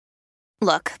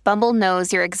Look, Bumble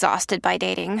knows you're exhausted by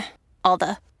dating. All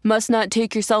the must not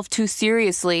take yourself too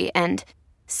seriously and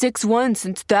 6'1"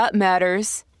 since that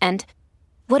matters. And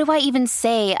what do I even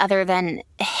say other than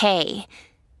hey?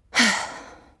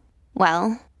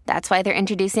 Well, that's why they're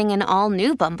introducing an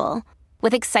all-new Bumble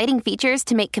with exciting features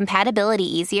to make compatibility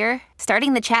easier,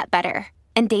 starting the chat better,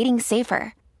 and dating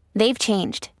safer. They've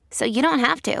changed, so you don't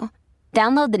have to.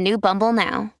 Download the new Bumble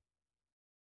now.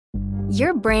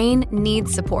 Your brain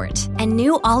needs support, and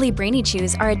new Ollie Brainy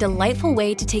Chews are a delightful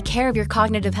way to take care of your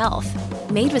cognitive health.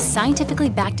 Made with scientifically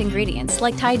backed ingredients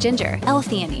like Thai ginger,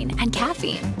 L-theanine, and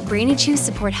caffeine, Brainy Chews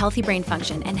support healthy brain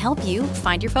function and help you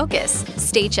find your focus,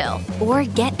 stay chill, or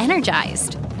get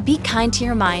energized. Be kind to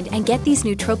your mind and get these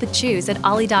nootropic chews at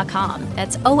ollie.com.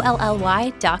 That's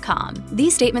OLLY.com.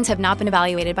 These statements have not been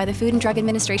evaluated by the Food and Drug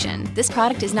Administration. This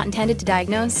product is not intended to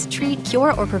diagnose, treat,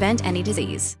 cure, or prevent any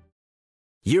disease.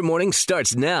 Your morning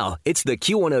starts now. It's the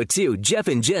Q102 Jeff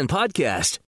and Jen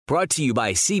podcast, brought to you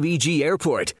by CBG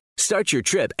Airport. Start your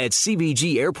trip at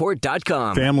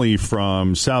CBGAirport.com. Family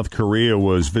from South Korea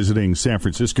was visiting San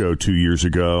Francisco 2 years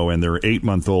ago, and their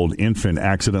 8-month-old infant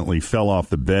accidentally fell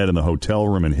off the bed in the hotel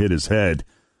room and hit his head.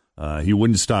 He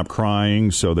wouldn't stop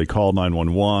crying, so they called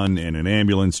 911, and an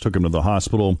ambulance took him to the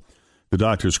hospital. The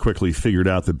doctors quickly figured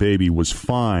out the baby was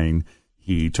fine.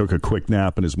 He took a quick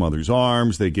nap in his mother's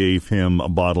arms. They gave him a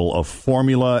bottle of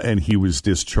formula, and he was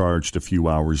discharged a few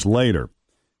hours later.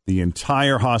 The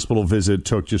entire hospital visit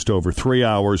took just over 3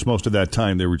 hours. Most of that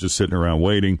time, they were just sitting around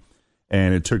waiting.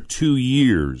 And it took 2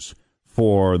 years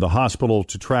for the hospital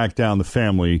to track down the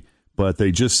family, but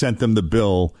they just sent them the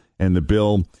bill, and the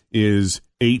bill is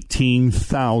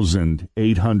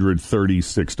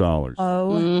 $18,836.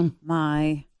 Oh,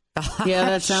 my gosh. Yeah,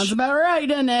 that sounds about right,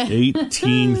 doesn't it?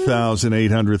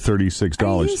 $18,836.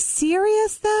 Are you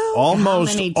serious, though?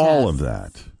 Almost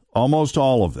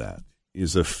all of that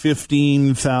is a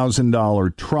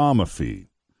 $15,000 trauma fee,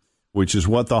 which is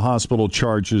what the hospital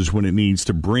charges when it needs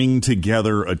to bring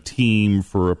together a team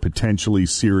for a potentially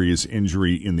serious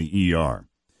injury in the ER.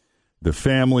 The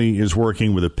family is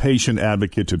working with a patient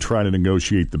advocate to try to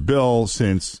negotiate the bill,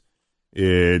 since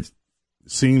it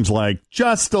seems like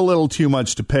just a little too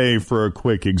much to pay for a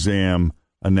quick exam,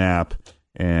 a nap,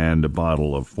 and a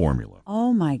bottle of formula.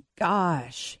 Oh, my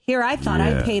gosh. Here, I thought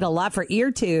I paid a lot for ear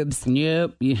tubes.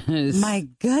 Yep. Yes. My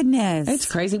goodness. It's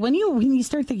crazy. When you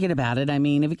start thinking about it, I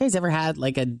mean, have you guys ever had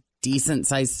like a decent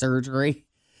sized surgery?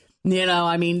 You know,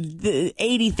 I mean, the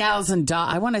 $80,000.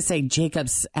 I want to say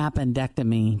Jacob's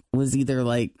appendectomy was either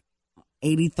like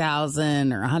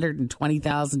 $80,000 or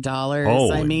 $120,000.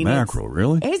 Holy I mean, mackerel,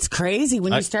 really? It's crazy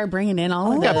when you start bringing in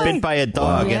all of that. I got bit by a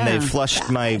dog, Wow. and they flushed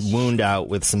my wound out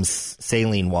with some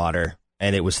saline water,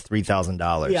 and it was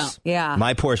 $3,000. Yeah.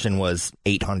 My portion was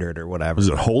 $800 or whatever. Was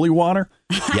it holy water?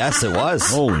 Yes, it was.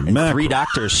 Holy And mackerel. 3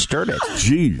 doctors stirred it.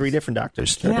 Jeez. 3 different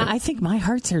doctors stirred Yeah, it. I think my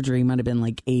heart surgery might have been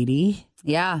like $80.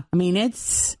 Yeah. I mean,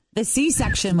 it's... The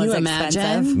C-section was you expensive.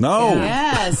 imagine? No.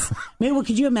 Yes. Maybe, well,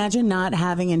 could you imagine not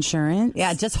having insurance?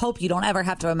 Yeah, just hope you don't ever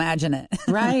have to imagine it.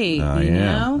 Right. I you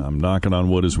am. know? I'm knocking on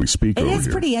wood as we speak It over is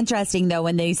here. pretty interesting, though,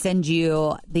 when they send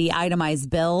you the itemized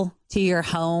bill to your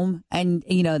home and,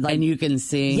 you know, like. And you can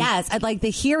see. Yes. I'd like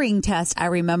the hearing test, I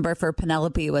remember, for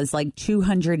Penelope was like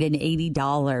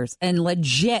 $280. And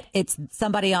legit, it's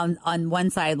somebody on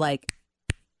one side, like,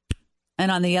 and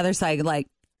on the other side, like.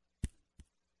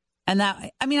 And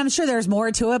that, I mean, I'm sure there's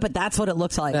more to it, but that's what it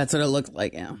looks like. That's what it looked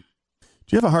like, yeah. Do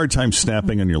you have a hard time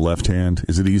snapping on your left hand?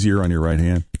 Is it easier on your right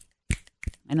hand?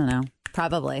 I don't know.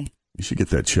 Probably. You should get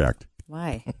that checked.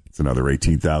 Why? It's another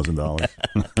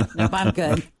 $18,000. Nope, I'm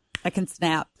good. I can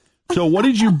snap. So what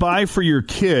did you buy for your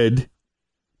kid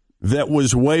that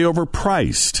was way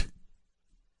overpriced?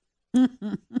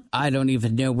 I don't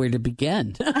even know where to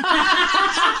begin.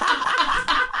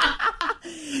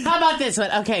 How about this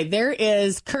one? Okay, there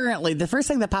is currently, the first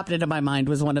thing that popped into my mind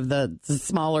was one of the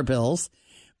smaller bills,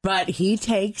 but he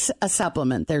takes a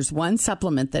supplement. There's one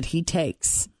supplement that he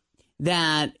takes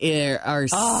that are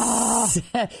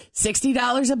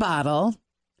 $60 a bottle,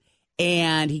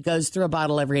 and he goes through a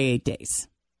bottle every 8 days.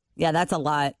 Yeah, that's a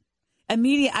lot. I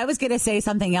was going to say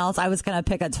something else. I was going to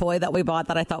pick a toy that we bought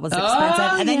that I thought was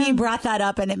expensive. And then you brought that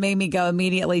up, and it made me go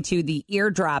immediately to the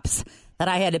eardrops that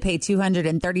I had to pay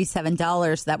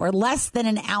 $237 that were less than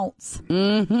an ounce.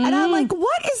 Mm-hmm. And I'm like,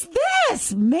 what is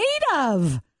this made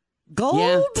of? Gold?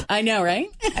 Yeah, I know, right?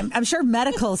 I'm sure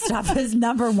medical stuff is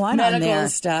number one on there. Medical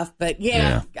stuff. But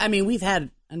yeah, I mean, we've had,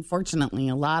 unfortunately,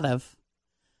 a lot of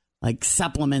like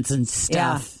supplements and stuff.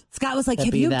 Yeah. Scott was like,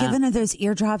 have you given her those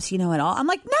eardrops, at all? I'm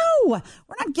like, no, we're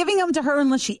not giving them to her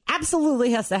unless she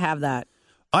absolutely has to have that.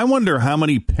 I wonder how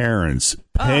many parents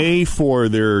pay for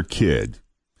their kid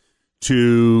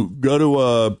to go to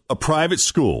a private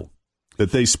school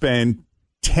that they spend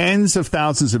tens of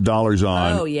thousands of dollars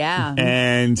on. Oh, yeah.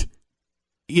 And,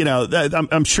 you know,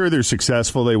 I'm sure they're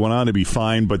successful. They went on to be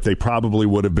fine, but they probably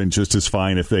would have been just as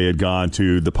fine if they had gone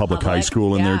to the public high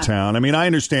school in their town. I mean, I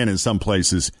understand in some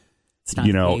places, it's not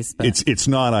it's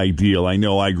not ideal. I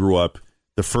know I grew up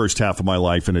the first half of my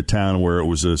life in a town where it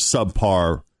was a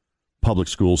subpar public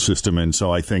school system, and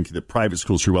so I think the private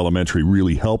schools through elementary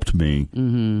really helped me.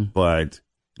 Mm-hmm. But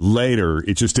later,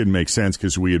 it just didn't make sense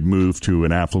because we had moved to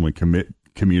an affluent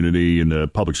community, and the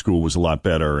public school was a lot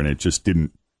better, and it just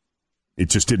didn't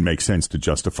make sense to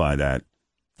justify that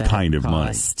kind of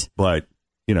money. But,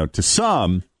 you know, to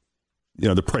some, you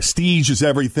know, the prestige is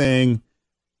everything.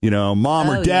 You know, mom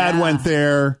or dad went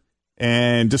there,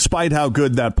 and despite how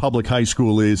good that public high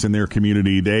school is in their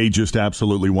community, they just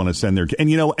absolutely want to send their – and,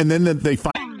 you know, and then they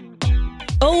find –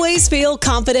 Always feel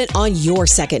confident on your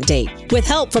second date. With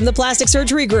help from the Plastic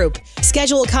Surgery Group.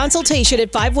 Schedule a consultation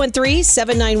at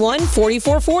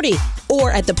 513-791-4440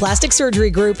 or at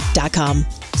theplasticsurgerygroup.com.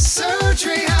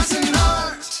 Surgery has an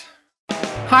art.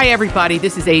 Hi, everybody.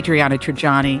 This is Adriana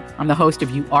Trajani. I'm the host of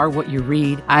You Are What You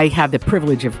Read. I have the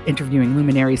privilege of interviewing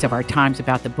luminaries of our times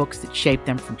about the books that shaped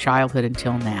them from childhood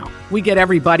until now. We get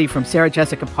everybody from Sarah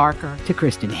Jessica Parker to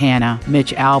Kristen Hanna,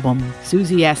 Mitch Albom,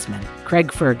 Susie Essman,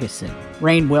 Craig Ferguson,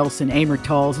 Rainn Wilson, Amor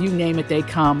Tolls, you name it, they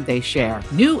come, they share.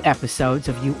 New episodes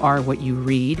of You Are What You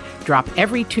Read drop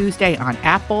every Tuesday on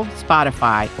Apple,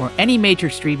 Spotify, or any major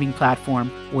streaming platform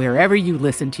wherever you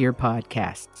listen to your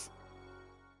podcasts.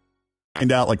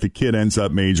 Find out like the kid ends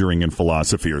up majoring in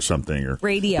philosophy or something, or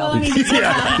radio. Well,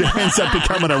 ends up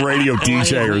becoming a radio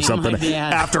DJ or something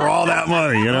after all that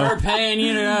money, you know. We're paying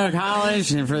you to go to college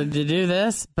to do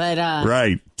this, but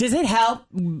right. Does it help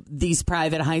these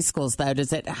private high schools though?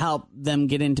 Does it help them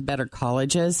get into better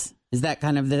colleges? Is that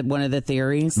kind of one of the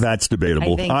theories? That's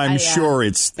debatable. I'm sure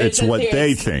it's what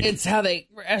they think. It's how they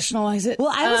rationalize it.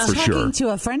 Well, I was talking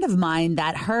to a friend of mine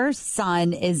that her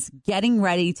son is getting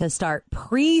ready to start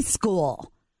preschool,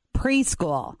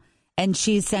 and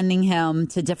she's sending him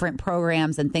to different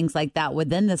programs and things like that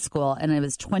within the school, and it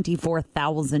was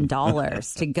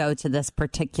 $24,000 to go to this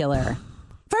particular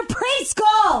for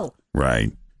preschool.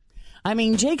 Right. I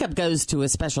mean, Jacob goes to a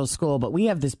special school, but we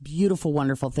have this beautiful,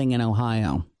 wonderful thing in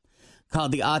Ohio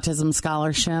called the Autism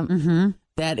Scholarship,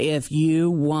 that if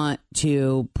you want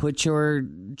to put your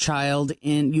child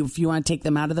in, if you want to take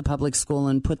them out of the public school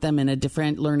and put them in a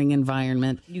different learning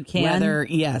environment, you can. Whether,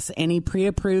 any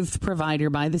pre-approved provider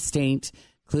by the state,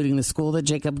 including the school that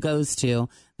Jacob goes to,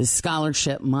 the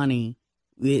scholarship money,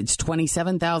 it's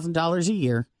 $27,000 a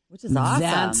year. Which is awesome.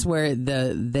 That's where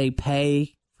they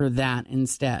pay for that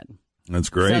instead. That's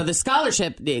great. So the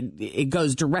scholarship, it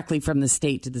goes directly from the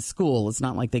state to the school. It's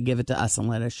not like they give it to us and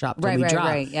let us shop till we drop.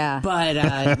 Right, yeah. But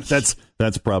that's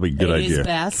probably a good idea. It is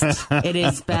best. It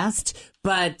is best.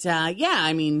 But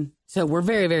I mean, so we're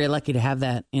very, very lucky to have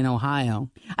that in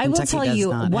Ohio. I will tell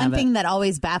you one thing that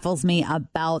always baffles me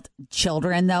about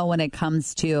children, though, when it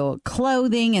comes to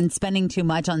clothing and spending too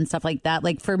much on stuff like that.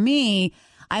 Like for me,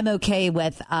 I'm okay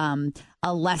with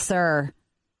a lesser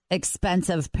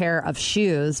expensive pair of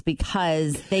shoes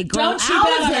because they grow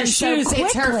out of them so quickly.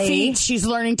 It's her feet. She's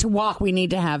learning to walk. We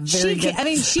need to have very good. I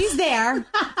mean, she's there.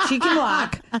 She can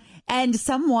walk. And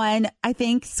someone, I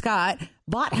think Scott,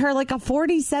 bought her like a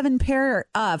 $47 pair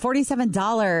of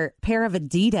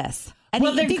Adidas. And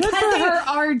they're good for her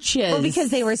arches. Well,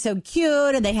 because they were so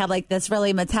cute and they had like this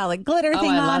really metallic glitter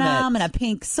thing on them and a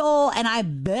pink sole. And I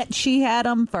bet she had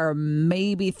them for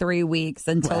maybe 3 weeks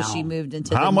until she moved into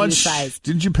the new size. How much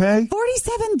did you pay?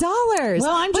 $47. Well,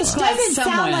 I'm just Which doesn't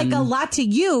sound like a lot to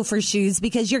you for shoes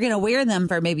because you're going to wear them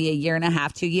for maybe a year and a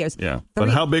half, 2 years. Yeah. But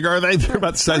how big are they? They're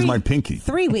about the size of my pinky.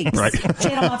 3 weeks. Right. She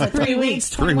had them off for 3 weeks.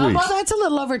 3 weeks. Well, that's a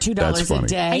little over $2 a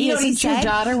day. And you know what he said? Your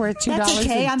daughter worth $2 That's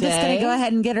okay. a I'm day. just going to go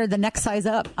ahead and get her the next size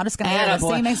up. I'm just going to get her the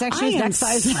same exact shoes next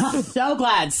size up. So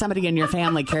glad somebody in your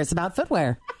family cares about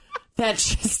footwear. That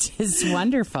just is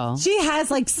wonderful. She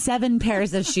has like 7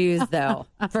 pairs of shoes, though,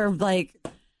 for like...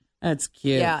 That's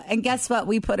cute. Yeah, and guess what?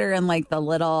 We put her in like the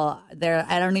little...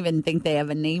 I don't even think they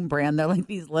have a name brand. They're like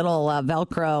these little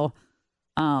Velcro...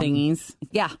 thingies.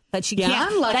 Yeah, that she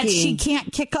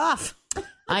can't kick off.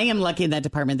 I am lucky in that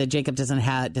department that Jacob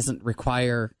doesn't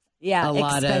require a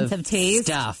lot expensive taste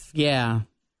stuff. Yeah.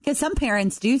 Because some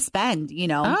parents do spend, the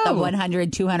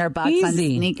 $100, $200 on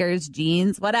sneakers,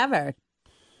 jeans, whatever.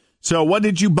 So what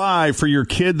did you buy for your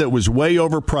kid that was way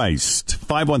overpriced?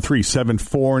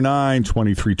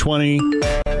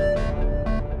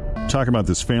 513-749-2320. Talking about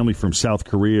this family from South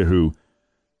Korea who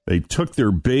they took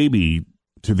their baby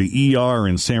to the ER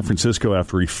in San Francisco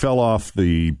after he fell off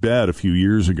the bed a few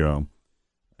years ago.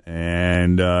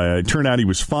 And it turned out he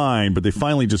was fine, but they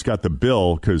finally just got the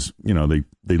bill because,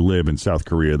 they live in South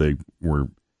Korea. They were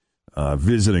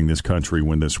visiting this country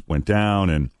when this went down,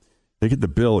 and they get the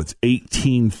bill. It's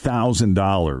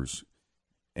 $18,000.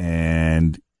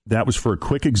 And that was for a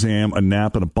quick exam, a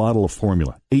nap, and a bottle of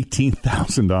formula.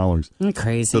 $18,000.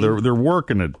 Crazy. So they're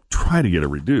working to try to get it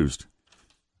reduced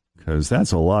because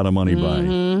that's a lot of money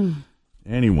by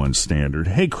anyone's standard.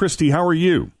 Hey, Christy, how are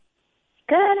you?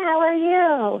 Good. How are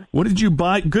you? What did you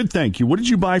buy? Good, thank you. What did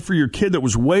you buy for your kid that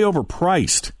was way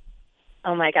overpriced?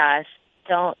 Oh, my gosh.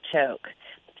 Don't choke.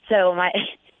 So my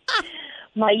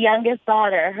youngest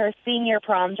daughter, her senior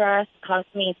prom dress cost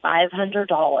me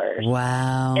 $500.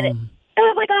 Wow. And it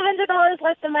was like $100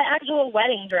 less than my actual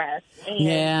wedding dress. And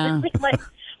yeah.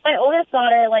 My oldest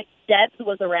daughter, Debs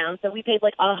was around, so we paid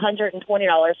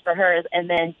 $120 for hers. And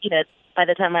then, by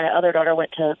the time my other daughter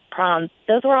went to prom,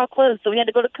 those were all closed, so we had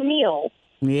to go to Camille.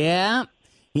 Yeah.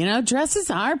 Dresses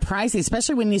are pricey,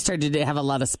 especially when you started to have a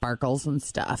lot of sparkles and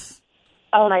stuff.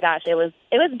 Oh, my gosh. It was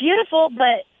beautiful,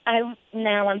 but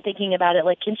now I'm thinking about it.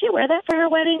 Can she wear that for her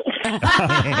wedding?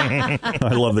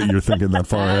 I love that you're thinking that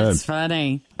far ahead. That's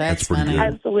funny. That's pretty funny.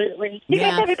 good. Absolutely. You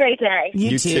guys have a great day.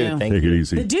 You too. Thank Take you. it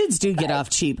easy. The dudes do get off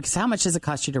cheap because how much does it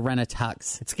cost you to rent a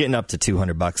tux? It's getting up to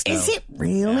 $200 now. Is it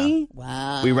really? Yeah.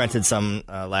 Wow. We rented some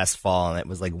last fall, and it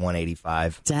was like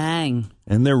 $185. Dang.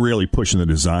 And they're really pushing the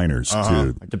designers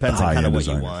to It depends on kind of what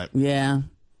you want. Yeah.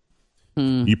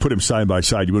 You put them side by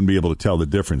side, you wouldn't be able to tell the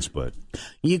difference, but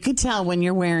You could tell when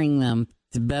you're wearing them.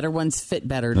 The better ones fit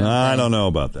better, don't I they? don't know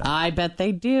about that. I bet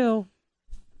they do.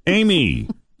 Amy.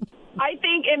 I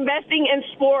think investing in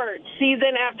sports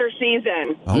season after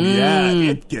season. Oh, yeah.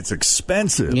 It gets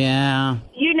expensive. Yeah.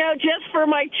 Just for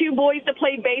my two boys to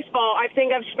play baseball, I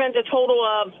think I've spent a total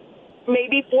of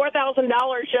maybe $4,000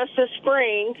 just this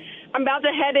spring. I'm about to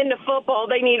head into football.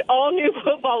 They need all new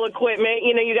football equipment.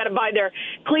 You got to buy their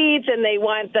cleats, and they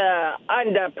want the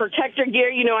protector gear.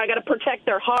 I got to protect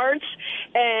their hearts.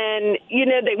 And,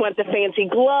 they want the fancy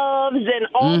gloves and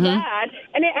all that.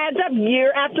 And it adds up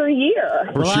year after year.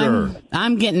 For sure.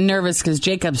 I'm getting nervous because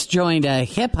Jacob's joined a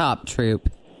hip-hop troupe.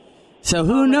 So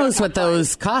who knows what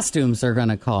those costumes are going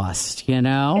to cost,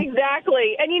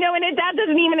 Exactly. And, and that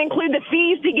doesn't even include the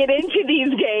fees to get into these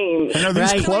games. And are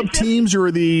these club teams, or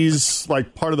are these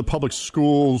part of the public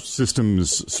school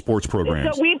system's sports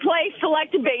programs? So we play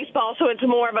select baseball, so it's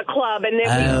more of a club. And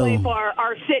then we play for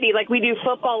our city. We do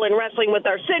football and wrestling with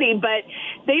our city. But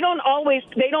the only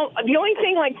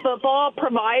thing football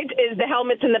provides is the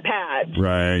helmets and the pads.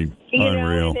 Right.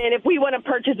 Unreal. And if we want to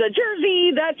purchase a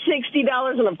jersey, that's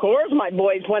 $60. And, of course, my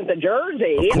boys want the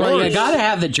jersey. Well, you got to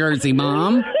have the jersey,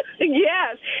 Mom.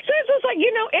 Yes. So it's just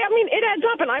it adds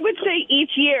up. And I would say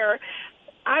each year,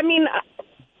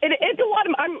 it's a lot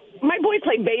of, my boys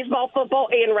play baseball, football,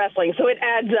 and wrestling. So it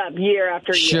adds up year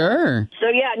after year. Sure. So,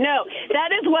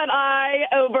 that is what I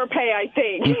overpay, I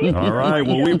think. All right.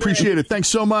 Well, we appreciate it. Thanks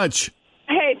so much.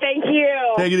 Hey, thank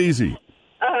you. Take it easy.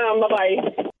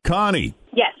 Bye-bye. Connie.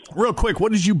 Yes. Real quick,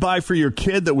 what did you buy for your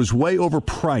kid that was way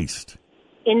overpriced?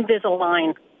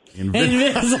 Invisalign.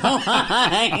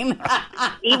 Invisalign.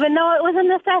 Even though it was a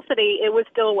necessity, it was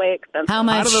still way expensive. How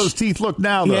much? How do those teeth look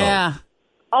now, though? Yeah.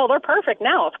 Oh, they're perfect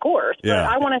now, of course. Yeah.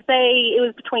 But I want to say it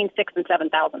was between $6,000 and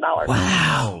 $7,000.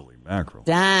 Wow. Holy mackerel.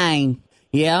 Dang.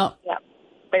 Yep. Yep.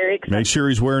 Very expensive. Make sure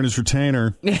he's wearing his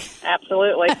retainer.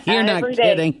 Absolutely. You're not Every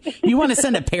day. kidding. You want to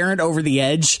send a parent over the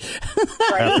edge?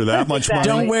 After that much money?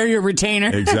 Don't wear your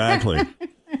retainer. Exactly.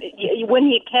 When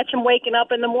you catch them waking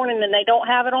up in the morning and they don't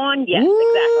have it on, yes,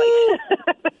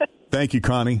 exactly. Thank you,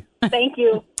 Connie. Thank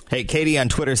you. Hey, Katie on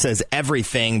Twitter says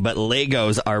everything, but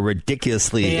Legos are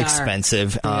ridiculously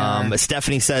expensive.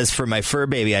 Stephanie says, for my fur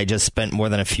baby, I just spent more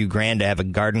than a few grand to have a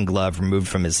garden glove removed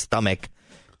from his stomach.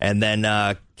 And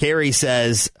then Carrie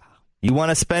says, you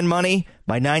want to spend money?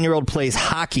 My 9-year-old plays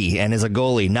hockey and is a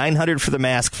goalie. $900 for the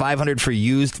mask, $500 for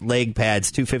used leg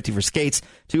pads, $250 for skates,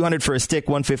 $200 for a stick,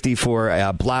 $150 for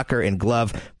a blocker and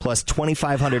glove, plus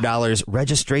 $2,500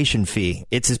 registration fee.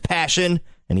 It's his passion,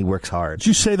 and he works hard. Did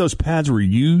you say those pads were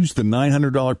used? The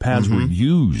 $900 pads were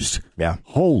used? Yeah.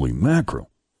 Holy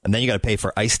mackerel. And then you got to pay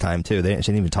for ice time, too. They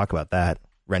didn't even talk about that,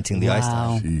 renting the ice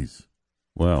time. Jeez.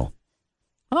 Well.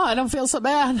 Oh, I don't feel so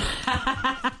bad.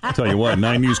 I'll tell you what,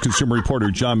 9 News consumer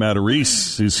reporter John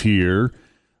Matarese is here.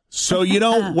 So you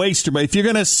don't waste your money. If you're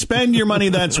going to spend your money,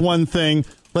 that's one thing.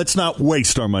 Let's not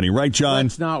waste our money, right, John?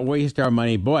 Let's not waste our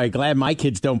money. Boy, glad my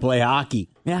kids don't play hockey.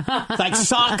 It's like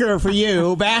soccer for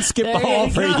you, basketball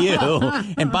for you,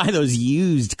 and buy those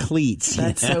used cleats.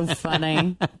 That's so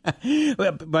funny.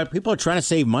 But people are trying to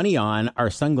save money on our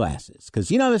sunglasses because,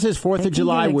 this is 4th of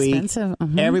July week.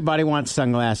 Mm-hmm. Everybody wants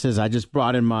sunglasses. I just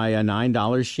brought in my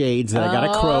 $9 shades that I got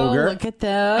at Kroger. Look at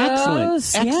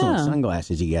those. Excellent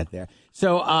sunglasses you get there.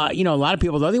 So, a lot of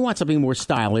people, though, they want something more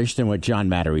stylish than what John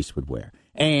Matarese would wear.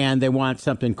 And they want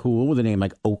something cool with a name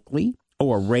like Oakley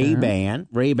or Ray-Ban.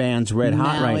 Ray-Ban's red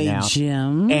hot right now.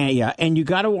 Jim. And you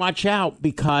got to watch out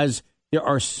because there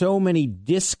are so many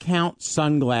discount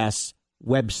sunglass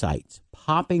websites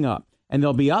popping up. And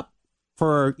they'll be up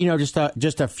for, just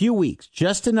a few weeks,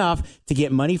 just enough to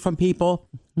get money from people.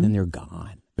 Then they're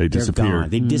gone. They disappear.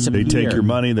 They disappear. They take your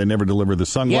money. They never deliver the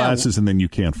sunglasses, and then you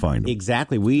can't find them.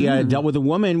 Exactly. We dealt with a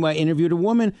woman. I interviewed a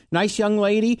woman, nice young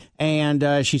lady,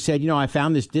 and she said, I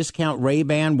found this discount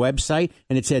Ray-Ban website,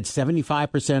 and it said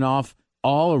 75% off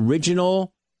all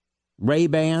original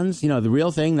Ray-Bans, the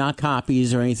real thing, not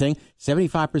copies or anything,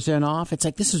 75% off. It's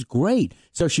like, this is great.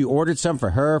 So she ordered some for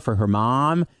her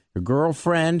mom, her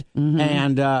girlfriend,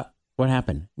 and what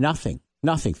happened? Nothing.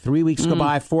 3 weeks go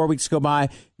by, 4 weeks go by,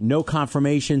 no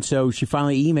confirmation. So she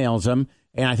finally emails them,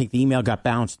 and I think the email got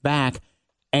bounced back.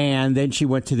 And then she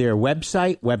went to their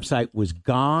website. Website was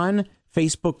gone.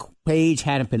 Facebook page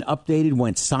hadn't been updated,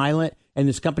 went silent. And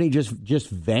this company just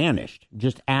vanished,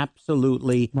 just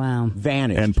absolutely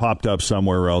vanished. And popped up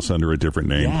somewhere else under a different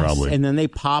name, probably. And then they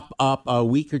pop up a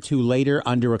week or two later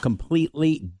under a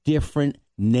completely different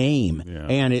name. Yeah.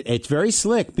 And it's very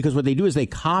slick because what they do is they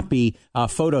copy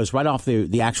photos right off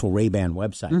the actual Ray-Ban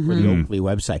website or the Oakley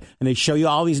website. And they show you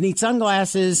all these neat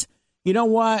sunglasses. You know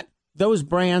what? Those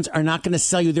brands are not going to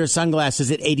sell you their sunglasses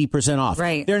at 80% off.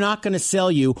 Right. They're not going to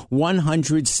sell you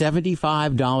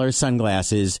 $175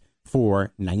 sunglasses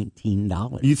for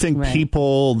 $19. You think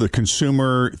people, the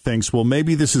consumer, thinks, well,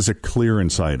 maybe this is a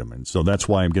clearance item, and so that's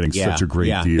why I'm getting such a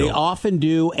great deal. They often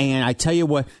do, and I tell you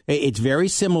what, it's very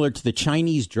similar to the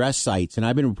Chinese dress sites, and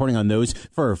I've been reporting on those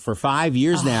for 5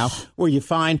 years now, where you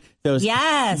find those.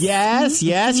 Yes,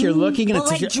 you're looking at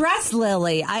like Dress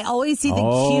Lily. I always see the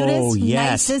cutest,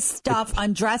 nicest stuff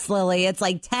on Dress Lily. It's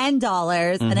like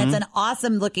 $10, and it's an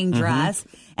awesome looking dress.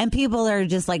 And people are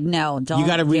just like, no, don't. You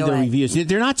got to read the it. reviews.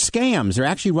 They're not scams. They're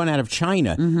actually run out of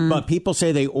China. But people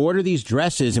say they order these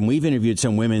dresses, and we've interviewed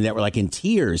some women that were like in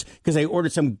tears because they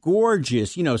ordered some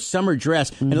gorgeous, summer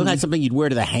dress. And it looked like something you'd wear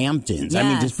to the Hamptons. Yes. I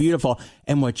mean, just beautiful.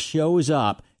 And what shows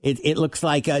up, it looks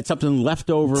like something left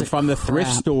over from the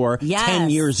thrift store 10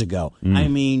 years ago. I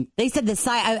mean, they said the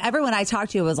size. Everyone I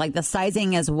talked to was like the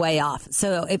sizing is way off.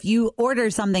 So if you order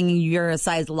something and you're a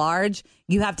size large,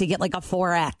 you have to get like a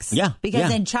 4X. Yeah.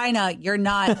 Because in China, you're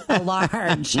not a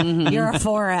large. You're a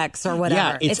 4X or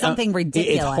whatever. Yeah, it's something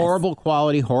ridiculous. It's horrible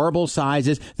quality, horrible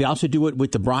sizes. They also do it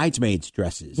with the bridesmaids'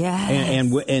 dresses. Yes.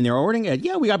 And they're ordering it.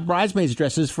 Yeah, we got bridesmaids'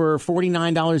 dresses for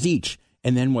 $49 each.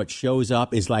 And then what shows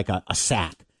up is like a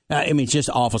sack. I mean, it's just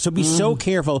awful. So be so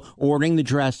careful ordering the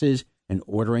dresses and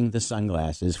ordering the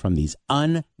sunglasses from these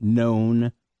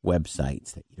unknown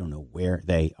websites that you don't know where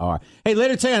they are. Hey,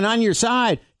 later today on Your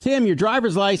Side, Tim, your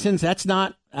driver's license, that's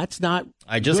not. I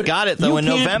just got it, though, in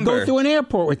November. Go through an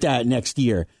airport with that next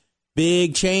year.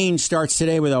 Big change starts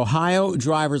today with Ohio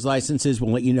driver's licenses.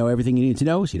 We'll let you know everything you need to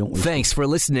know so you don't waste. Thanks for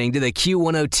listening to the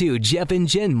Q102 Jeff and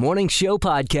Jen Morning Show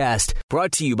podcast,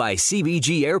 brought to you by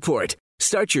CBG Airport.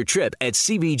 Start your trip at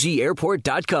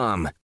CBGAirport.com.